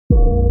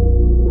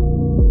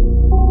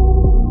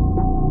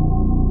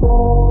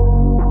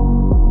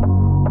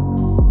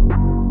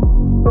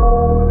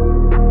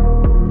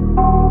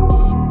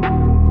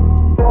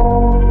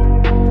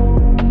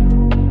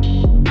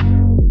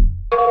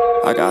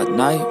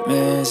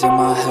nightmares in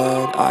my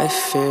head, I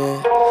fear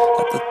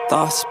that the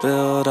thoughts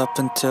build up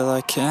until I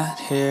can't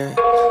hear,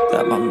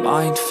 that my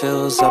mind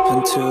fills up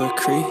into a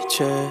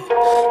creature,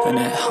 and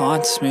it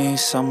haunts me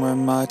somewhere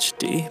much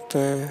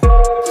deeper.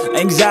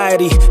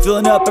 Anxiety,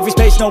 filling up every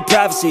space, no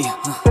privacy.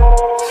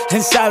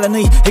 And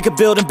silently, it could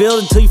build and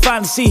build until you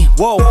finally see,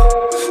 whoa,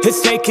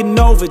 it's taking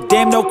over,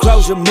 damn, no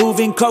closure,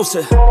 moving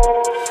closer.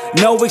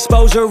 No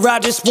exposure, I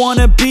just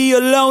wanna be a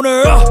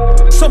loner.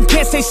 Some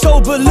can't stay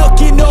sober,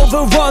 looking over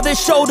all their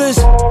shoulders,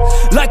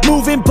 like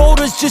moving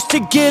boulders just to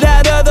get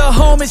out of the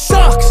home. It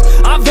sucks,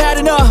 I've had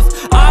enough,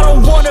 I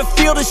don't wanna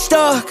feel the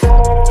stuck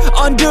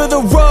under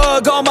the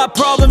rug, all my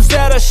problems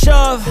that I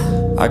shove.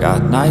 I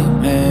got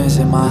nightmares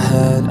in my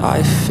head,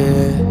 I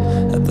fear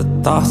that the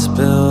thoughts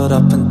build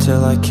up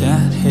until I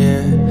can't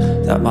hear,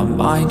 that my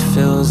mind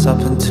fills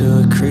up into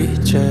a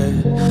creature,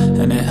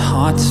 and it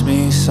haunts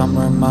me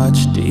somewhere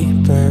much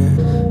deeper.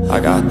 I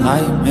got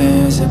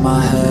nightmares in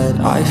my head,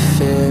 I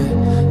fear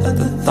that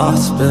the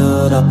thoughts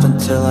build up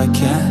until I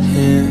can't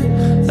hear,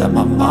 that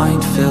my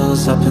mind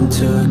fills up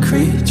into a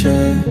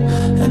creature,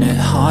 and it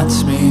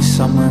haunts me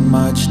somewhere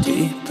much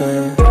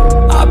deeper.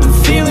 I've been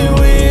feeling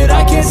weird,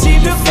 I can't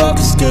seem to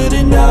focus good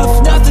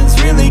enough.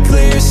 Nothing's really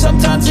clear,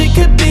 sometimes it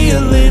could be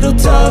a little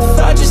tough.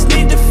 I just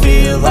need to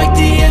feel like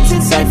the end's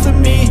in sight for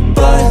me,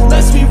 but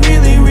let's be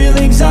really real,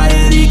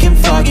 anxiety can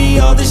foggy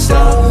all this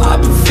stuff.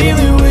 I've been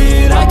feeling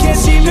weird, I can't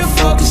seem to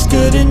focus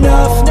good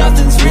enough.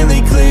 Nothing's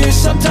really clear,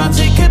 sometimes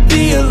it could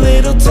be a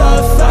little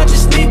tough. I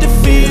just need to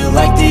feel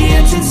like the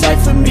end's in sight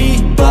for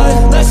me,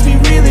 but let's be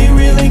really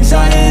real,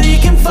 anxiety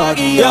can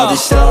foggy all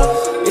this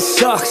stuff. It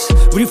sucks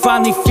when you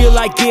finally feel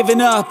like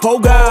giving up. Oh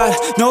God,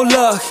 no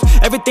luck,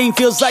 everything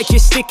feels like you're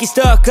sticky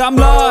stuck. I'm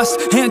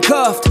lost,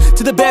 handcuffed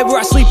to the bed where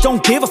I sleep,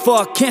 don't give a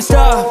fuck. Can't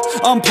stop,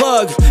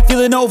 unplug,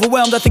 feeling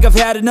overwhelmed, I think I've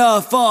had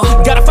enough.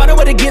 Gotta find a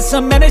way to get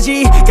some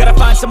energy, gotta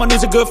find someone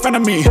who's a good friend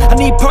of me. I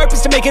need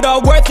purpose to make it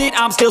all worth it,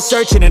 I'm still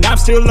searching and I'm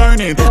still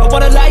learning. I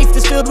want a life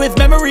that's filled with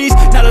memories,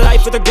 not a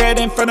life with regret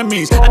and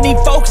frenemies. I need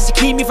focus to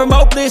keep me from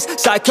hopeless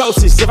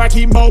psychosis if I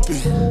keep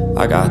moping.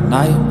 I got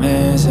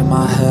nightmares in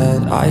my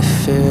head, I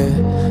fear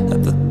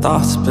that the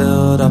thoughts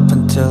build up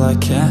until I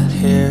can't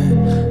hear,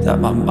 that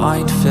my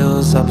mind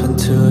fills up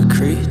into a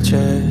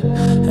creature,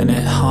 and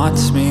it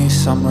haunts me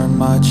somewhere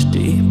much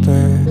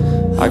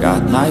deeper. I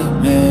got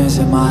nightmares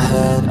in my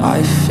head,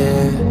 I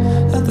fear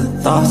that the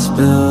thoughts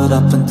build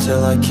up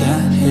until I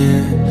can't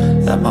hear,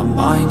 that my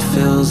mind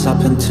fills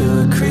up into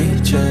a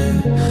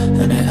creature,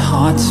 and it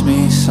haunts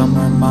me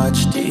somewhere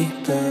much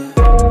deeper.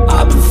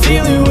 I've been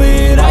feeling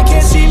weird, I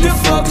can't seem to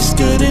focus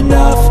good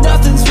enough.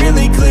 Nothing's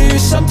really clear,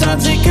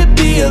 sometimes it could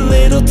be a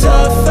little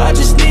tough. I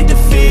just need to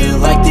feel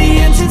like the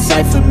end's in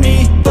sight for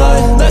me,